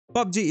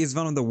PUBG is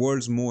one of the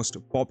world's most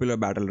popular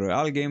battle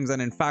royale games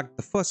and in fact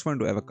the first one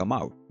to ever come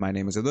out. My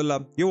name is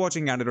Abdullah, you're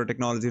watching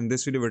Candid.Technology. In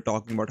this video we're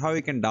talking about how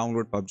you can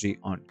download PUBG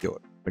on your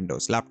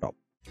Windows laptop.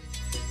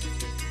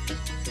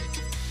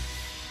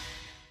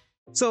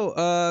 So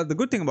the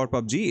good thing about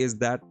PUBG is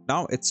that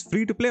now it's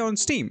free to play on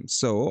Steam.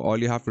 So all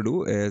you have to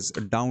do is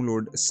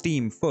download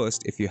Steam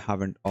first if you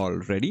haven't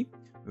already.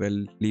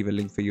 We'll leave a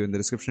link for you in the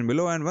description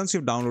below, and once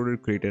you've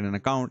downloaded, created an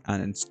account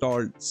and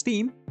installed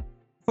Steam,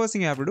 first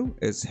thing you have to do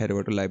is head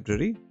over to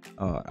library.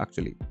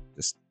 Actually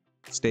just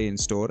stay in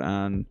store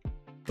and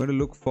I'm going to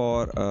look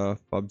for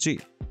PUBG,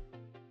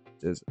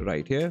 which is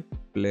right here,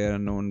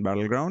 PlayerUnknown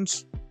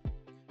Battlegrounds.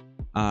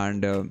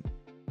 And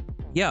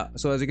yeah,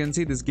 so as you can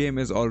see, this game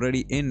is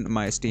already in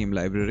my Steam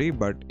library,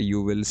 but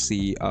you will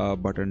see a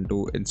button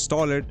to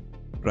install it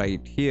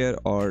right here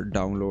or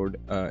download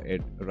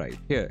it right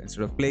here.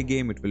 Instead of play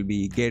game, it will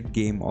be get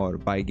game or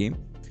buy game.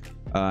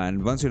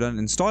 And once you're done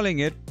installing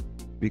it,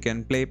 you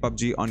can play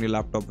PUBG on your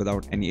laptop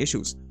without any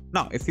issues.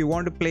 Now, if you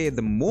want to play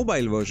the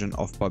mobile version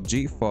of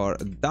PUBG, for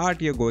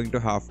that you're going to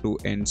have to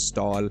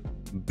install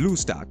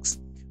BlueStacks.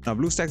 Now,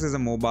 BlueStacks is a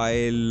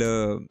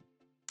mobile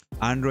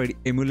Android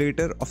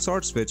emulator of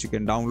sorts, which you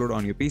can download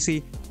on your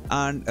PC,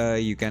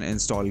 and you can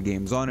install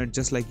games on it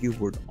just like you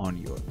would on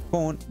your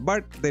phone.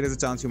 But there is a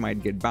chance you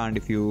might get banned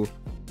if you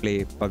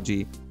play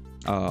PUBG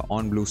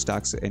on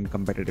BlueStacks in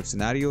competitive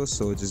scenarios,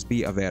 so just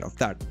be aware of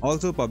that.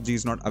 Also, PUBG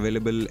is not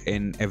available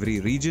in every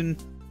region.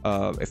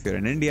 If you're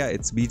in India,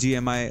 it's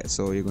BGMI,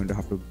 so you're going to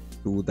have to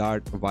do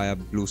that via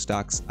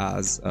BlueStacks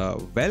as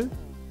well.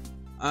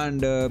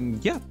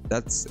 And yeah,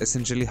 that's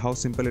essentially how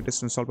simple it is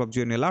to install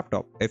PUBG on your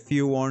laptop. If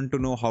you want to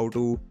know how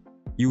to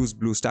use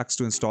BlueStacks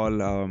to install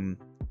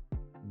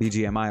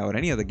BGMI or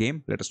any other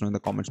game, let us know in the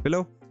comments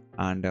below.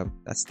 And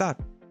that's that.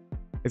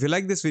 If you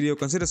like this video,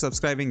 consider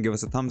subscribing, give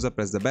us a thumbs up,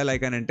 press the bell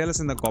icon, and tell us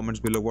in the comments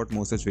below what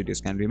more such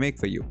videos can we make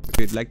for you. If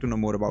you'd like to know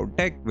more about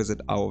tech, visit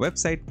our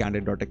website,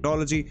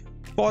 Candid.Technology.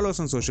 Follow us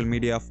on social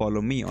media,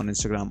 follow me on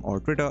Instagram or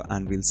Twitter,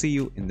 and we'll see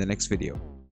you in the next video.